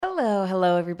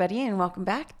Hello, everybody, and welcome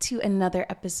back to another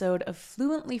episode of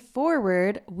Fluently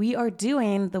Forward. We are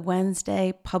doing the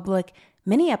Wednesday public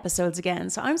mini episodes again.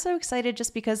 So I'm so excited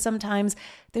just because sometimes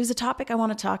there's a topic I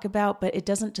want to talk about, but it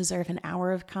doesn't deserve an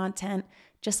hour of content,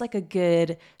 just like a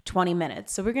good 20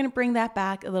 minutes. So we're going to bring that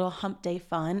back, a little hump day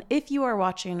fun. If you are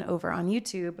watching over on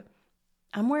YouTube,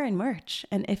 I'm wearing merch.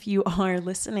 And if you are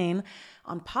listening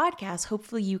on podcasts,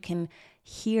 hopefully you can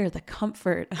hear the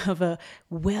comfort of a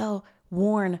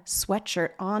well-worn sweatshirt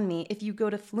on me. If you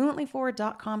go to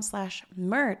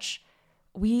fluentlyforward.com/merch,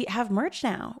 we have merch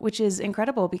now, which is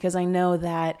incredible because I know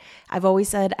that I've always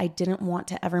said I didn't want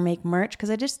to ever make merch because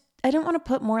I didn't want to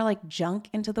put more like junk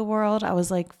into the world. I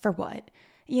was like, for what?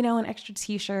 You know, an extra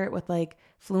t-shirt with like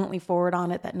Fluently Forward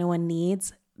on it that no one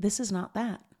needs. This is not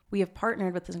that. We have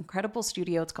partnered with this incredible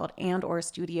studio. It's called &or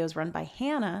Studios, run by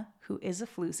Hannah, who is a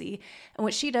floozy. And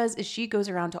what she does is she goes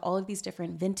around to all of these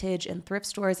different vintage and thrift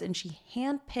stores and she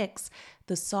handpicks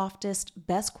the softest,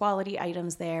 best quality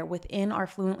items there within our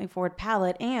Fluently Forward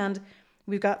palette. And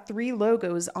we've got 3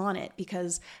 logos on it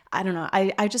because, I don't know,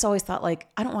 I just always thought like,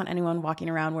 I don't want anyone walking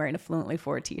around wearing a Fluently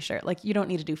Forward t-shirt. Like, you don't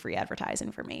need to do free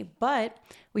advertising for me. But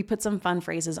we put some fun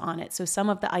phrases on it. So some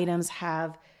of the items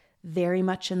have very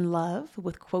much in love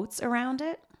with quotes around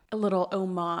it. A little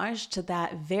homage to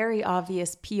that very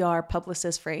obvious PR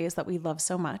publicist phrase that we love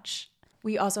so much.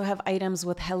 We also have items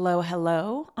with hello,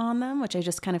 hello on them, which I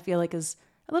just kind of feel like is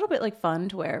a little bit like fun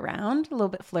to wear around, a little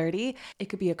bit flirty. It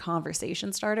could be a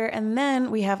conversation starter. And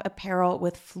then we have apparel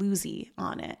with floozy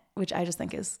on it, which I just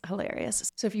think is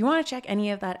hilarious. So if you want to check any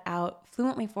of that out,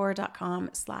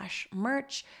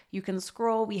 fluentlyforward.com/merch. You can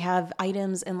scroll. We have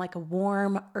items in like a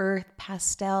warm earth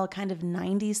pastel kind of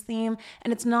 90s theme.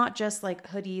 And it's not just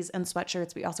like hoodies and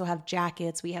sweatshirts. We also have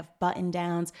jackets. We have button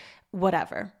downs,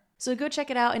 whatever. So go check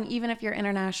it out. And even if you're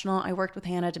international, I worked with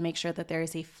Hannah to make sure that there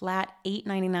is a flat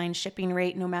 $8.99 shipping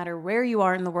rate no matter where you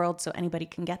are in the world so anybody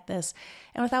can get this.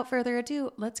 And without further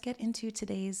ado, let's get into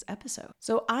today's episode.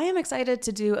 So I am excited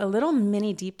to do a little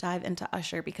mini deep dive into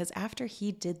Usher because after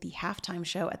he did the halftime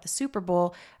show at the Super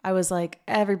Bowl, I was like,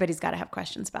 everybody's got to have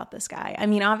questions about this guy. I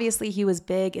mean, obviously he was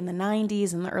big in the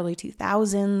 90s and the early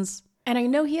 2000s. And I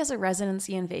know he has a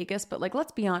residency in Vegas, but like,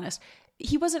 let's be honest,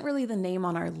 he wasn't really the name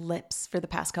on our lips for the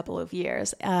past couple of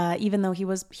years, even though he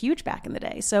was huge back in the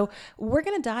day. So we're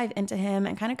going to dive into him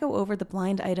and kind of go over the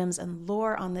blind items and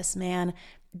lore on this man.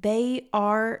 They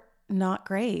are not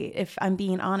great, if I'm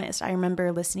being honest. I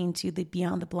remember listening to the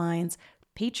Beyond the Blinds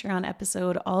Patreon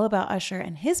episode all about Usher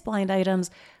and his blind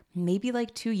items maybe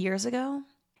like 2 years ago.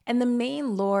 And the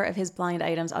main lore of his blind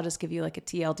items, I'll just give you like a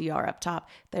TLDR up top.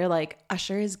 They're like,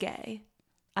 Usher is gay.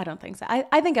 I don't think so.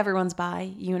 I think everyone's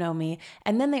bi, you know me.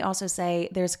 And then they also say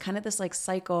there's kind of this like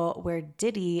cycle where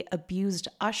Diddy abused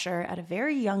Usher at a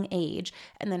very young age,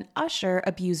 and then Usher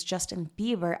abused Justin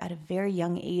Bieber at a very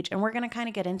young age. And we're going to kind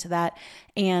of get into that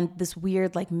and this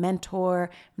weird like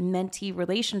mentor-mentee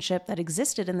relationship that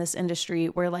existed in this industry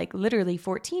where like literally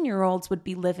 14-year-olds would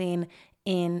be living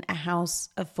in a house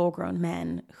of full-grown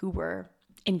men who were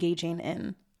engaging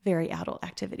in very adult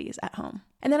activities at home.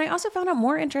 And then I also found out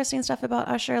more interesting stuff about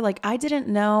Usher. Like, I didn't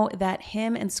know that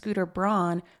him and Scooter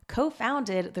Braun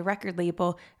co-founded the record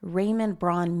label Raymond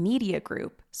Braun Media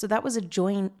Group. So that was a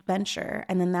joint venture.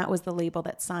 And then that was the label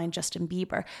that signed Justin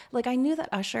Bieber. Like, I knew that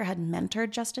Usher had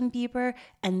mentored Justin Bieber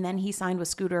and then he signed with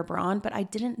Scooter Braun, but I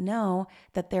didn't know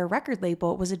that their record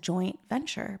label was a joint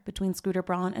venture between Scooter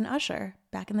Braun and Usher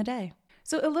back in the day.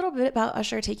 So a little bit about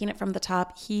Usher, taking it from the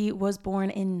top. He was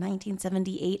born in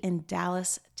 1978 in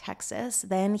Dallas, Texas.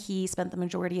 Then he spent the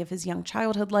majority of his young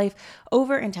childhood life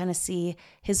over in Tennessee.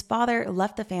 His father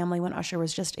left the family when Usher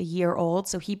was just a year old.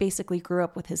 So he basically grew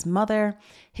up with his mother,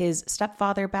 his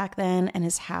stepfather back then, and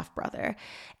his half-brother.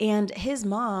 And his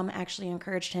mom actually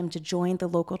encouraged him to join the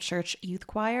local church youth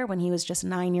choir when he was just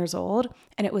 9 years old.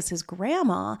 And it was his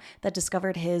grandma that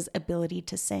discovered his ability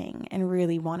to sing and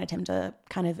really wanted him to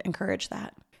kind of encourage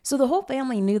that. So the whole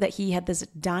family knew that he had this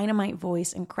dynamite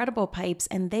voice, incredible pipes,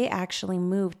 and they actually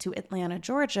moved to Atlanta,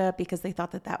 Georgia, because they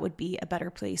thought that that would be a better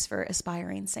place for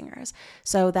aspiring singers.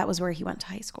 So that was where he went to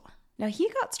high school. Now, he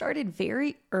got started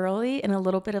very early in a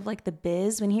little bit of like the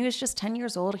biz. When he was just 10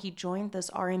 years old, he joined this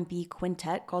R&B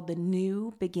quintet called the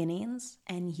New Beginnings,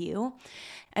 NU.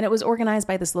 And it was organized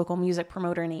by this local music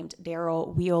promoter named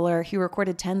Daryl Wheeler. He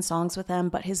recorded 10 songs with them,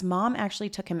 but his mom actually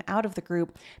took him out of the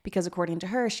group because, according to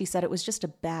her, she said it was just a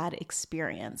bad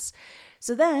experience.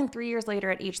 So then 3 years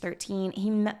later at age 13, he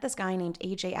met this guy named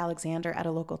AJ Alexander at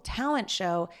a local talent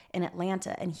show in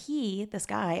Atlanta. And this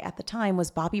guy at the time was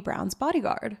Bobby Brown's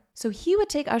bodyguard. So he would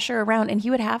take Usher around and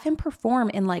he would have him perform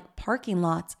in like parking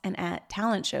lots and at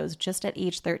talent shows just at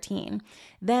age 13.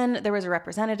 Then there was a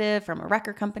representative from a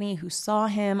record company who saw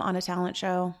him on a talent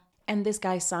show, and this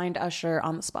guy signed Usher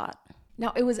on the spot.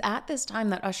 Now, it was at this time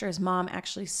that Usher's mom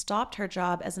actually stopped her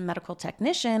job as a medical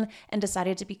technician and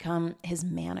decided to become his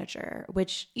manager,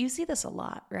 which you see this a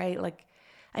lot, right? Like,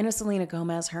 I know Selena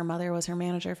Gomez, her mother was her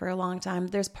manager for a long time.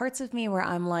 There's parts of me where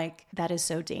I'm like, that is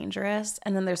so dangerous.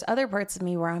 And then there's other parts of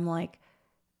me where I'm like,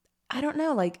 I don't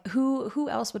know, like who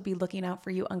else would be looking out for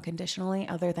you unconditionally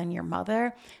other than your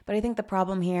mother? But I think the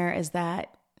problem here is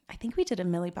that I think we did a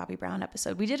Millie Bobby Brown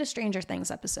episode. We did a Stranger Things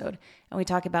episode, and we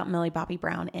talk about Millie Bobby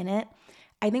Brown in it.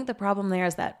 I think the problem there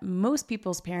is that most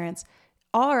people's parents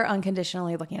are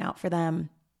unconditionally looking out for them.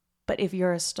 But if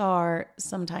you're a star,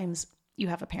 sometimes you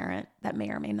have a parent that may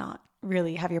or may not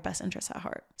really have your best interests at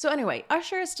heart. So anyway,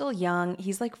 Usher is still young.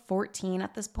 He's like 14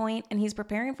 at this point, and he's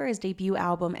preparing for his debut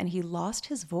album, and he lost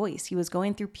his voice. He was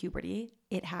going through puberty.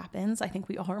 It happens. I think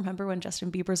we all remember when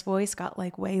Justin Bieber's voice got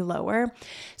like way lower.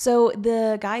 So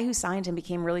the guy who signed him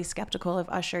became really skeptical of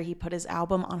Usher. He put his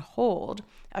album on hold.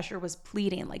 Usher was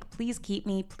pleading like, please keep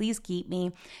me, please keep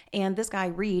me. And this guy,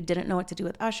 Reed, didn't know what to do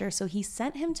with Usher. So he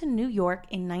sent him to New York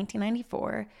in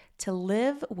 1994 to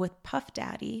live with Puff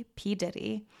Daddy, P.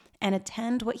 Diddy, and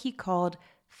attend what he called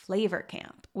Flavor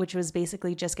Camp, which was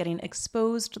basically just getting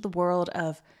exposed to the world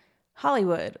of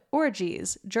Hollywood,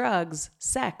 orgies, drugs,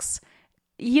 sex.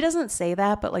 He doesn't say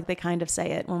that, but like they kind of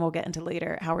say it when we'll get into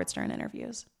later Howard Stern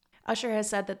interviews. Usher has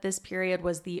said that this period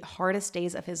was the hardest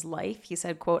days of his life. He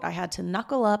said, quote, I had to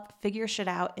knuckle up, figure shit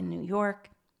out in New York.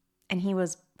 And he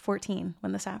was 14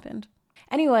 when this happened.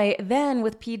 Anyway, then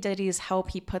with P. Diddy's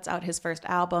help, he puts out his first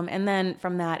album. And then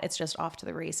from that, it's just off to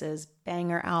the races.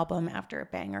 Banger album after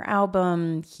banger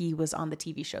album. He was on the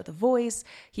TV show The Voice.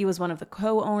 He was one of the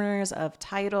co-owners of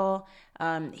Tidal.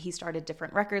 He started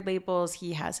different record labels.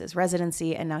 He has his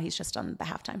residency. And now he's just on the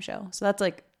halftime show. So that's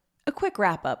like a quick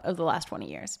wrap up of the last 20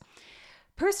 years.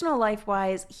 Personal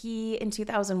life-wise, he, in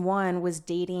 2001, was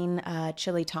dating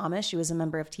Chili Thomas. She was a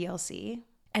member of TLC.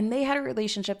 And they had a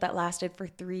relationship that lasted for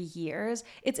 3 years.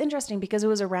 It's interesting because it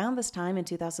was around this time in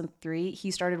 2003, he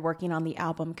started working on the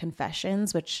album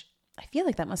Confessions, which I feel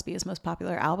like that must be his most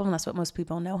popular album. That's what most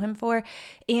people know him for.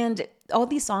 And all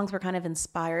these songs were kind of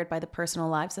inspired by the personal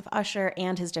lives of Usher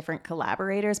and his different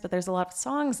collaborators. But there's a lot of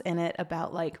songs in it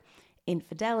about like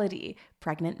infidelity,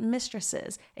 pregnant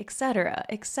mistresses, etc.,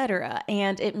 etc.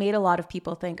 And it made a lot of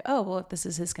people think, oh, well, if this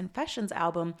is his Confessions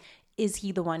album, is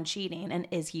he the one cheating? And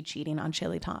is he cheating on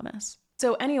Chili Thomas?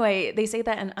 So anyway, they say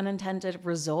that an unintended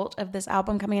result of this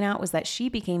album coming out was that she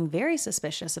became very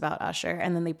suspicious about Usher,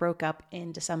 and then they broke up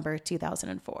in December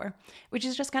 2004, which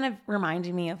is just kind of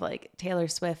reminding me of like Taylor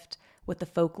Swift with the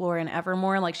Folklore and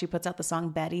Evermore. Like she puts out the song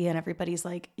Betty and everybody's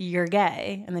like, you're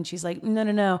gay. And then she's like,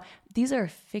 no. These are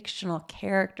fictional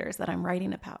characters that I'm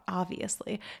writing about,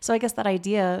 obviously. So I guess that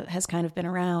idea has kind of been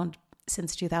around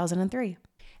since 2003.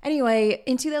 Anyway,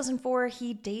 in 2004,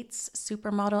 he dates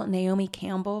supermodel Naomi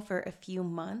Campbell for a few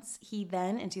months. He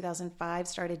then, in 2005,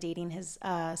 started dating his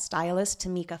stylist,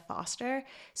 Tamika Foster.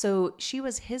 So she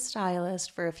was his stylist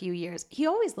for a few years. He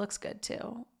always looks good,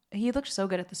 too. He looked so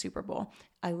good at the Super Bowl.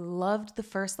 I loved the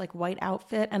first like white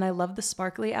outfit, and I loved the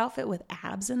sparkly outfit with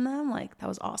abs in them. Like, that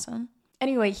was awesome.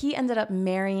 Anyway, he ended up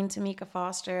marrying Tamika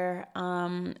Foster.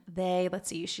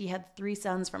 She had 3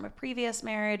 sons from a previous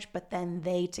marriage, but then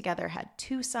they together had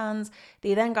 2 sons.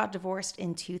 They then got divorced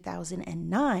in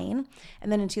 2009.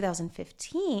 And then in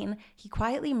 2015, he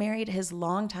quietly married his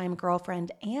longtime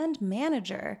girlfriend and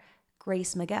manager,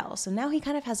 Grace Miguel. So now he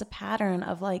kind of has a pattern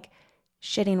of like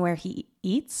shitting where he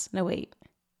eats.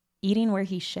 Eating where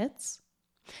he shits.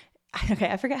 Okay,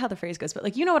 I forget how the phrase goes, but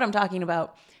like, you know what I'm talking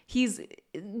about.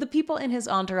 The people in his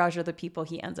entourage are the people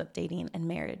he ends up dating and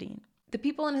marrying. The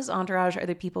people in his entourage are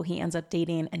the people he ends up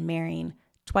dating and marrying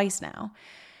twice now.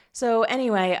 So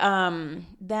anyway,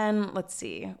 then let's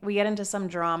see. We get into some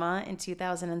drama in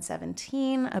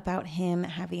 2017 about him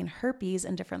having herpes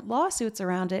and different lawsuits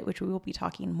around it, which we will be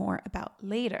talking more about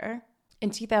later. In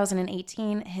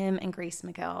 2018, him and Grace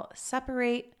Miguel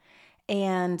separate.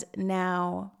 And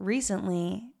now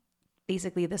recently,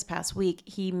 basically this past week,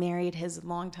 he married his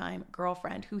longtime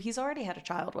girlfriend, who he's already had a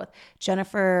child with,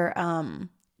 Jennifer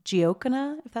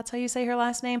Giocana, if that's how you say her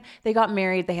last name. They got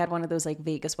married. They had one of those like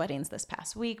Vegas weddings this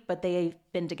past week, but they've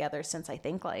been together since I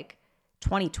think like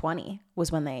 2020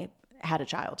 was when they had a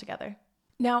child together.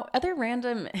 Now, other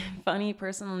random funny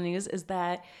personal news is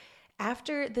that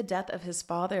After the death of his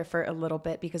father for a little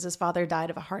bit, because his father died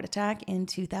of a heart attack in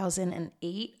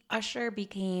 2008, Usher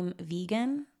became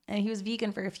vegan. And he was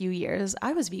vegan for a few years.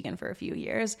 I was vegan for a few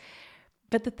years.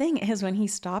 But the thing is, when he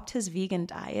stopped his vegan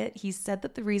diet, he said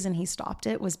that the reason he stopped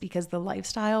it was because the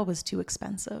lifestyle was too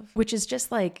expensive, which is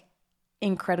just like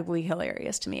incredibly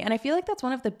hilarious to me. And I feel like that's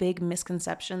one of the big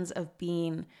misconceptions of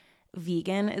being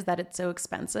vegan, is that it's so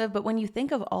expensive. But when you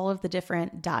think of all of the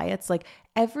different diets, like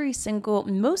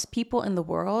most people in the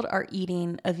world are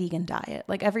eating a vegan diet.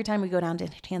 Like every time we go down to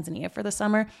Tanzania for the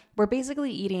summer, we're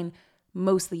basically eating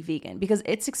mostly vegan because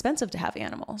it's expensive to have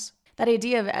animals. That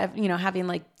idea of, having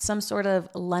like some sort of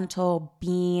lentil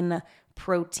bean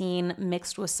protein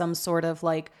mixed with some sort of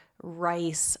like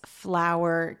rice,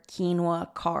 flour,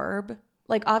 quinoa carb.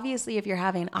 Like obviously if you're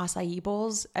having acai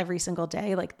bowls every single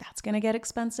day, like that's going to get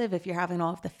expensive if you're having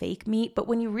all of the fake meat. But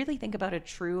when you really think about a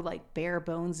true like bare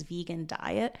bones vegan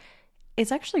diet,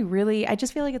 it's actually really, I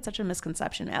just feel like it's such a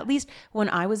misconception. At least when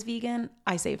I was vegan,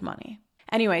 I saved money.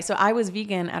 Anyway, so I was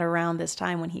vegan at around this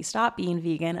time when he stopped being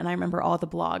vegan. And I remember all the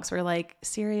blogs were like,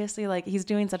 seriously, like he's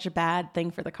doing such a bad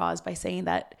thing for the cause by saying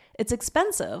that it's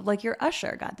expensive. Like you're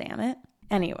Usher, goddammit.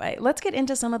 Anyway, let's get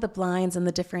into some of the blinds and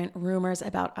the different rumors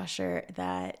about Usher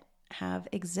that have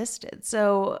existed.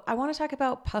 So I want to talk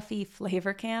about Puffy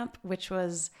Flavor Camp, which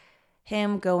was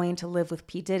him going to live with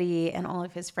P. Diddy and all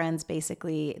of his friends,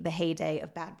 basically the heyday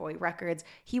of Bad Boy Records.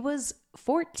 He was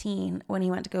 14 when he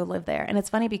went to go live there. And it's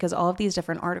funny because all of these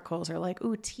different articles are like,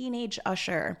 ooh, teenage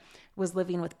Usher was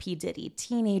living with P. Diddy,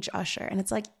 teenage Usher. And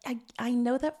it's like, I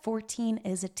know that 14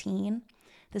 is a teen,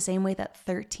 the same way that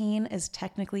 13 is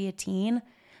technically a teen.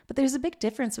 But there's a big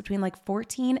difference between like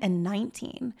 14 and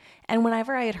 19. And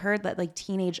whenever I had heard that like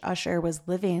teenage Usher was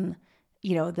living,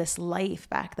 this life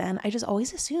back then, I just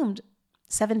always assumed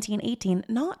 17, 18,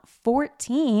 not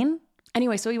 14.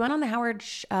 Anyway, so he went on the Howard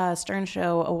Stern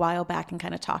show a while back and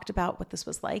kind of talked about what this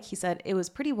was like. He said it was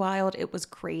pretty wild. It was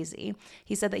crazy.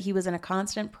 He said that he was in a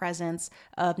constant presence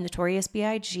of Notorious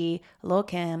B.I.G., Lil'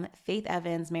 Kim, Faith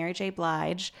Evans, Mary J.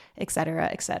 Blige, etc.,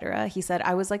 etc. He said,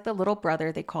 I was like the little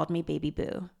brother. They called me Baby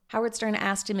Boo. Howard Stern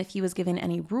asked him if he was given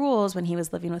any rules when he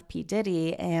was living with P.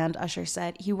 Diddy, and Usher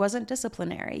said he wasn't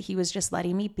disciplinary. He was just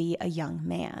letting me be a young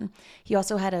man. He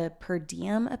also had a per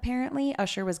diem, apparently.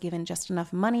 Usher was given just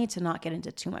enough money to not get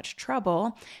into too much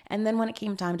trouble. And then when it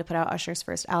came time to put out Usher's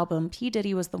first album, P.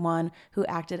 Diddy was the one who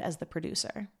acted as the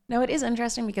producer. Now, it is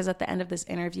interesting because at the end of this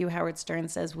interview, Howard Stern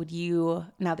says,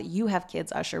 now that you have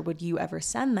kids, Usher, would you ever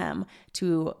send them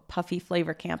to Puffy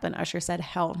Flavor Camp? And Usher said,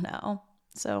 hell no.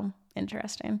 So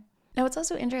interesting. Now, it's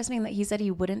also interesting that he said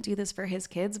he wouldn't do this for his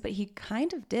kids, but he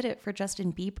kind of did it for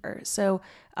Justin Bieber. So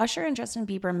Usher and Justin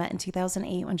Bieber met in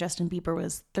 2008 when Justin Bieber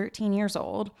was 13 years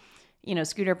old.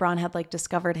 Scooter Braun had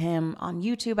discovered him on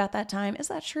YouTube at that time. Is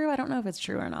that true? I don't know if it's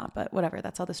true or not, but whatever.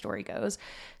 That's how the story goes.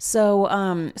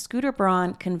 So Scooter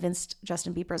Braun convinced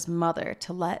Justin Bieber's mother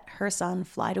to let her son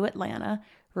fly to Atlanta,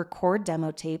 record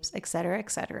demo tapes, etc.,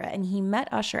 etc. And he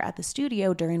met Usher at the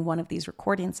studio during one of these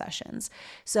recording sessions.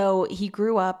 So he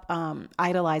grew up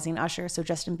idolizing Usher. So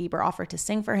Justin Bieber offered to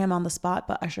sing for him on the spot,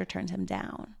 but Usher turned him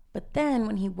down. But then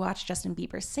when he watched Justin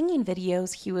Bieber's singing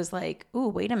videos, he was like, ooh,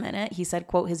 wait a minute. He said,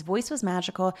 quote, his voice was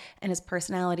magical and his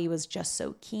personality was just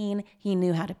so keen. He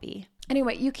knew how to be.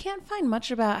 Anyway, you can't find much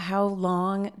about how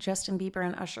long Justin Bieber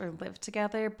and Usher lived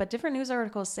together, but different news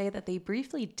articles say that they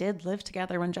briefly did live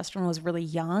together when Justin was really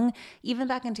young. Even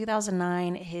back in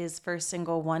 2009, his first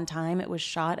single, One Time, it was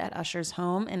shot at Usher's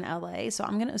home in LA. So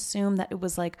I'm going to assume that it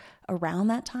was around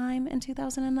that time in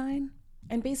 2009.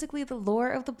 And basically the lore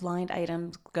of the blind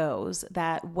items goes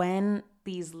that when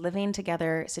these living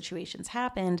together situations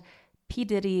happened, P.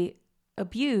 Diddy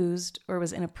abused or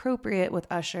was inappropriate with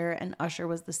Usher, and Usher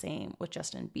was the same with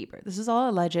Justin Bieber. This is all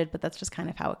alleged, but that's just kind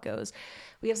of how it goes.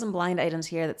 We have some blind items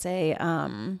here that say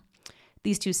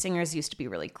these two singers used to be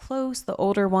really close. The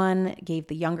older one gave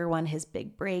the younger one his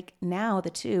big break. Now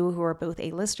the two, who are both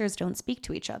A-listers, don't speak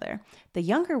to each other. The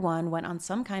younger one went on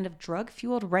some kind of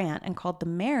drug-fueled rant and called the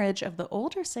marriage of the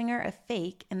older singer a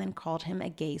fake and then called him a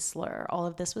gay slur. All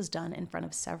of this was done in front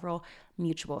of several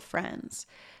mutual friends.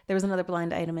 There was another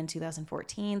blind item in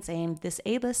 2014 saying this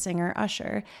A-list singer,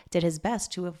 Usher, did his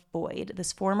best to avoid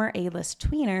this former A-list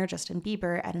tweener, Justin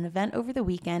Bieber, at an event over the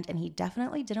weekend, and he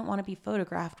definitely didn't want to be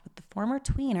photographed with the former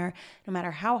tweener, no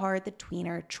matter how hard the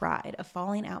tweener tried. A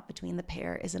falling out between the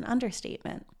pair is an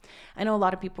understatement. I know a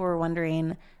lot of people were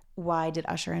wondering, why did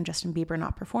Usher and Justin Bieber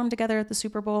not perform together at the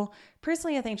Super Bowl?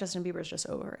 Personally, I think Justin Bieber's just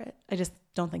over it. I just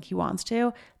don't think he wants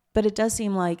to, but it does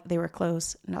seem like they were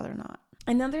close. No, they're not.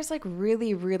 And then there's like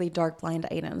really, really dark blind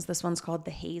items. This one's called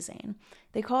the hazing.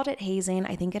 They called it hazing.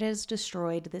 I think it has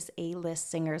destroyed this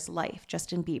A-list singer's life,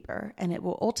 Justin Bieber, and it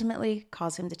will ultimately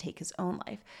cause him to take his own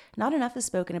life. Not enough is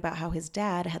spoken about how his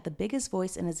dad had the biggest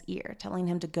voice in his ear, telling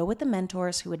him to go with the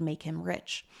mentors who would make him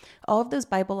rich. All of those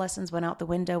Bible lessons went out the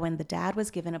window when the dad was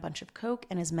given a bunch of coke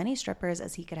and as many strippers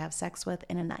as he could have sex with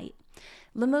in a night.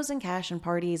 Limos and cash and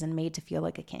parties and made to feel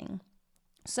like a king.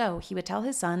 So he would tell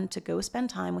his son to go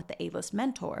spend time with the A-list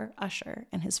mentor, Usher,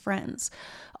 and his friends,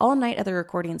 all night at the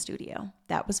recording studio.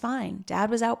 That was fine.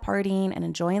 Dad was out partying and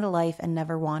enjoying the life and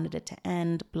never wanted it to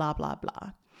end, blah, blah,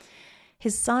 blah.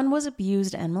 His son was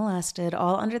abused and molested,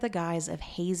 all under the guise of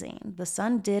hazing. The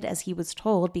son did as he was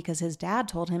told because his dad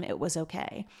told him it was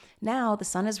okay. Now the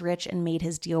son is rich and made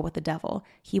his deal with the devil.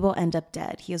 He will end up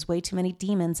dead. He has way too many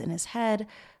demons in his head,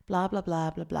 blah, blah, blah,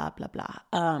 blah, blah, blah,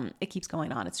 blah. It keeps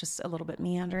going on. It's just a little bit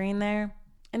meandering there.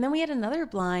 And then we had another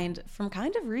blind from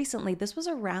kind of recently. This was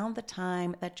around the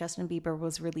time that Justin Bieber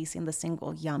was releasing the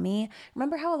single Yummy.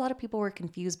 Remember how a lot of people were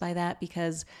confused by that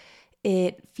because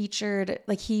it featured,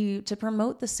 to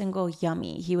promote the single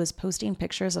Yummy, he was posting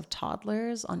pictures of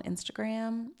toddlers on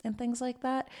Instagram and things like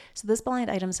that. So this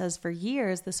blind item says, for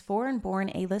years, this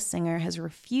foreign-born A-list singer has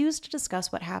refused to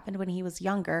discuss what happened when he was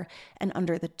younger and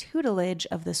under the tutelage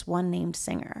of this one named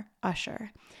singer,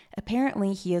 Usher.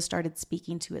 Apparently, he has started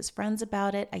speaking to his friends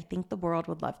about it. I think the world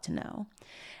would love to know.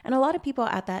 And a lot of people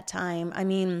at that time,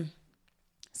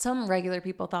 some regular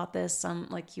people thought this, some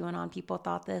like QAnon people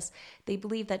thought this. They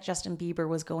believed that Justin Bieber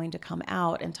was going to come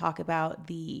out and talk about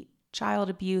the child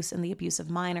abuse and the abuse of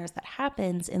minors that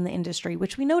happens in the industry,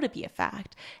 which we know to be a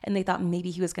fact. And they thought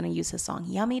maybe he was going to use his song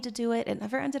Yummy to do it. It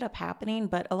never ended up happening,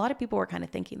 but a lot of people were kind of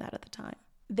thinking that at the time.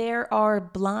 There are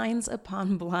blinds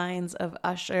upon blinds of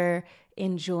Usher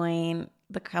enjoying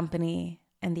the company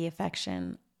and the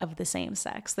affection of the same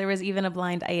sex. There was even a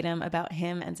blind item about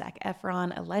him and Zac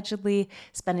Efron allegedly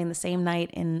spending the same night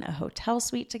in a hotel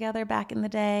suite together back in the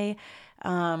day.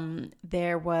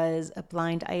 There was a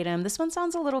blind item. This one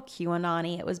sounds a little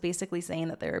QAnon-y. It was basically saying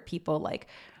that there are people like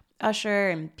Usher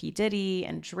and P. Diddy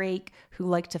and Drake who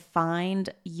like to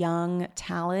find young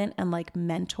talent and like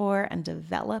mentor and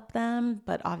develop them.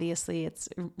 But obviously it's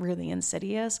really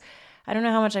insidious. I don't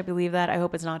know how much I believe that. I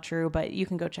hope it's not true, but you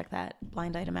can go check that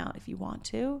blind item out if you want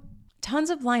to. Tons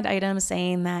of blind items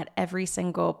saying that every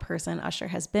single person Usher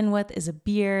has been with is a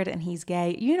beard and he's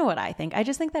gay. You know what I think. I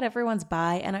just think that everyone's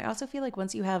bi. And I also feel like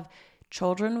once you have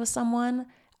children with someone,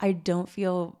 I don't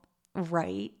feel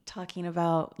right talking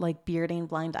about like bearding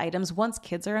blind items once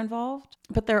kids are involved.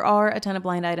 But there are a ton of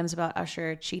blind items about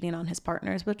Usher cheating on his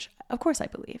partners, which of course I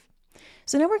believe.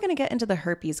 So now we're going to get into the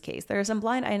herpes case. There are some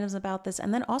blind items about this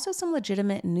and then also some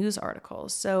legitimate news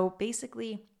articles. So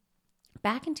basically,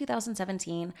 back in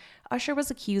 2017, Usher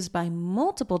was accused by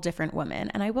multiple different women.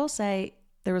 And I will say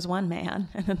there was one man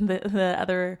and then the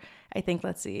other,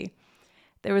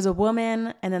 there was a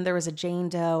woman and then there was a Jane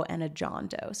Doe and a John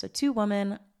Doe. So 2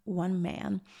 women, 1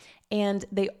 man. And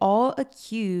they all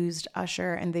accused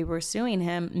Usher and they were suing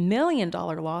him $1 million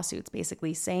lawsuits,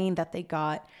 basically saying that they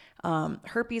got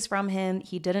herpes from him.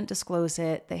 He didn't disclose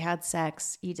it. They had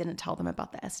sex. He didn't tell them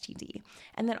about the STD.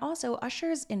 And then also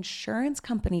Usher's insurance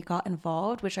company got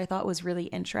involved, which I thought was really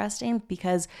interesting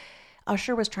because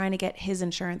Usher was trying to get his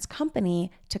insurance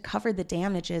company to cover the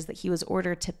damages that he was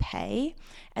ordered to pay.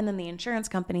 And then the insurance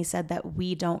company said that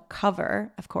we don't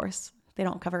cover, of course, they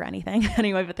don't cover anything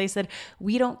anyway, but they said,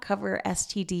 we don't cover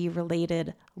STD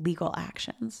related legal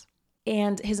actions.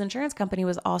 And his insurance company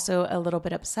was also a little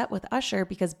bit upset with Usher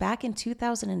because back in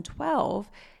 2012,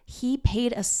 he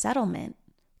paid a settlement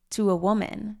to a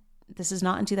woman. This is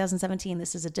not in 2017.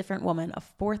 This is a different woman, a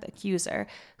 4th accuser,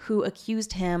 who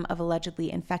accused him of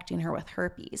allegedly infecting her with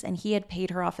herpes. And he had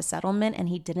paid her off a settlement and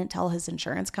he didn't tell his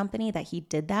insurance company that he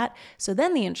did that. So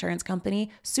then the insurance company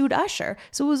sued Usher.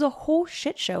 So it was a whole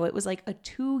shit show. It was like a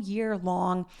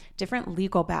 2-year-long different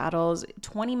legal battles,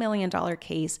 $20 million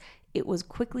case. It was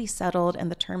quickly settled and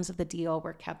the terms of the deal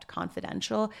were kept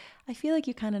confidential. I feel like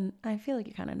you kind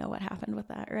of know what happened with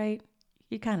that, right?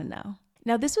 You kind of know.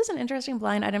 Now, this was an interesting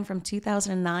blind item from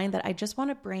 2009 that I just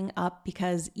want to bring up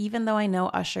because even though I know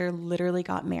Usher literally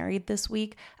got married this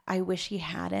week, I wish he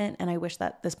hadn't, and I wish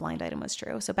that this blind item was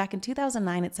true. So back in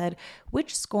 2009, it said,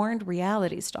 which scorned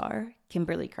reality star,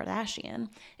 Kimberly Kardashian,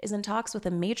 is in talks with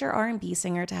a major R&B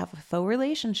singer to have a faux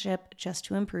relationship just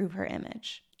to improve her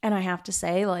image? And I have to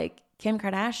say, like, Kim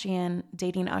Kardashian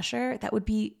dating Usher, that would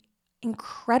be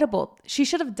incredible. She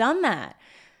should have done that.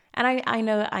 And I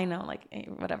know, like,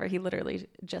 whatever, he literally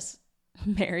just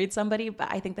married somebody,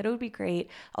 but I think that it would be great.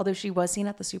 Although she was seen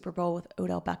at the Super Bowl with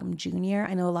Odell Beckham Jr.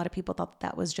 I know a lot of people thought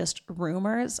that was just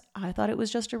rumors. I thought it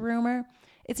was just a rumor.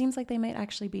 It seems like they might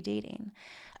actually be dating.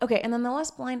 Okay, and then the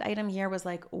last blind item here was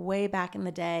like way back in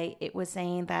the day. It was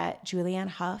saying that Julianne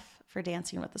Hough for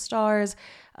Dancing with the Stars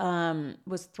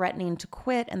was threatening to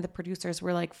quit, and the producers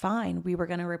were like, fine, we were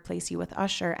going to replace you with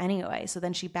Usher anyway. So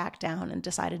then she backed down and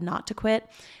decided not to quit.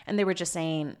 And they were just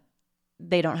saying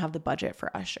they don't have the budget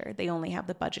for Usher. They only have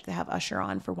the budget to have Usher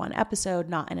on for one episode,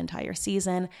 not an entire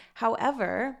season.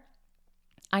 However,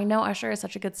 I know Usher is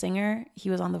such a good singer. He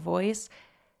was on The Voice.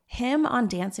 Him on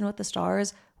Dancing with the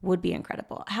Stars would be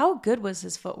incredible. How good was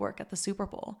his footwork at the Super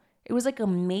Bowl? It was like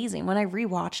amazing. When I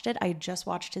rewatched it, I just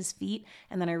watched his feet,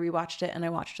 and then I rewatched it and I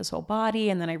watched his whole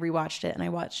body, and then I rewatched it and I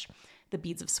watched the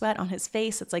beads of sweat on his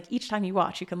face. It's like each time you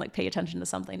watch, you can like pay attention to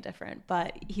something different,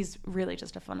 but he's really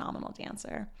just a phenomenal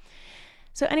dancer.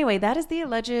 So anyway, that is the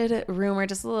alleged rumor,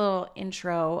 just a little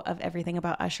intro of everything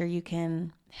about Usher. You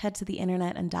can head to the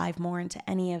internet and dive more into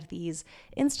any of these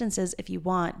instances if you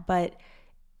want, but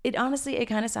it honestly, it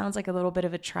kind of sounds like a little bit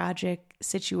of a tragic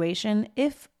situation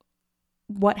if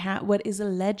what is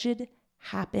alleged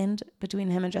happened between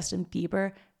him and Justin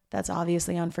Bieber. That's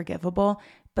obviously unforgivable,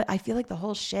 but I feel like the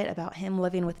whole shit about him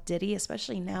living with Diddy,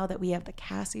 especially now that we have the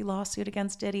Cassie lawsuit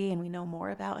against Diddy and we know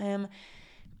more about him,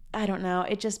 I don't know.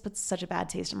 It just puts such a bad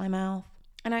taste in my mouth.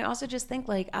 And I also just think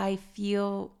like I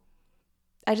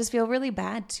just feel really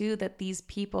bad too that these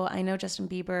people, I know Justin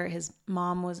Bieber, his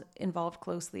mom was involved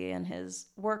closely in his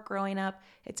work growing up.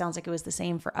 It sounds like it was the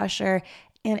same for Usher.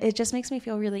 And it just makes me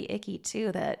feel really icky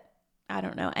too that, I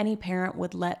don't know, any parent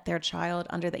would let their child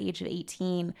under the age of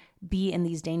 18 be in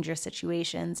these dangerous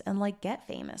situations and like get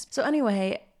famous. So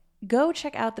anyway, go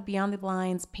check out the Beyond the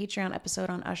Blinds Patreon episode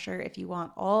on Usher if you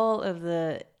want all of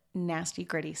the nasty,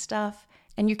 gritty stuff.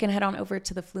 And you can head on over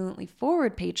to the Fluently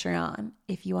Forward Patreon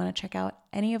if you want to check out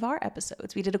any of our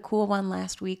episodes. We did a cool one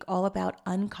last week all about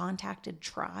uncontacted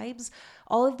tribes.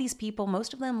 All of these people,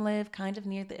 most of them live kind of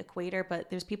near the equator, but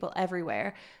there's people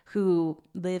everywhere who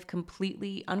live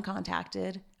completely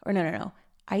uncontacted, or no,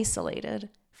 isolated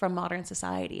from modern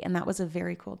society. And that was a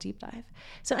very cool deep dive.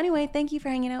 So anyway, thank you for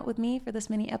hanging out with me for this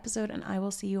mini episode, and I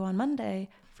will see you on Monday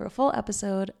for a full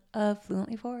episode of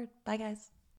Fluently Forward. Bye, guys.